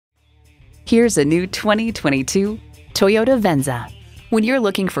Here's a new 2022 Toyota Venza. When you're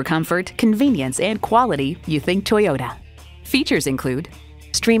looking for comfort, convenience, and quality, you think Toyota. Features include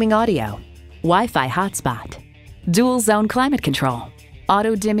streaming audio, Wi-Fi hotspot, dual zone climate control,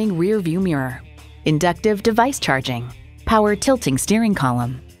 auto-dimming rear view mirror, inductive device charging, power tilting steering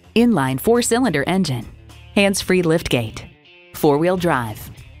column, inline 4-cylinder engine, hands-free liftgate, 4-wheel drive,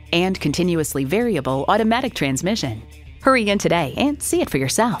 and continuously variable automatic transmission. Hurry in today and see it for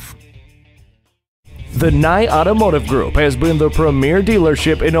yourself. The Nye Automotive Group has been the premier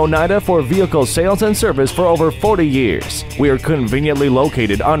dealership in Oneida for vehicle sales and service for over 40 years. We are conveniently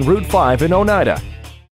located on Route 5 in Oneida.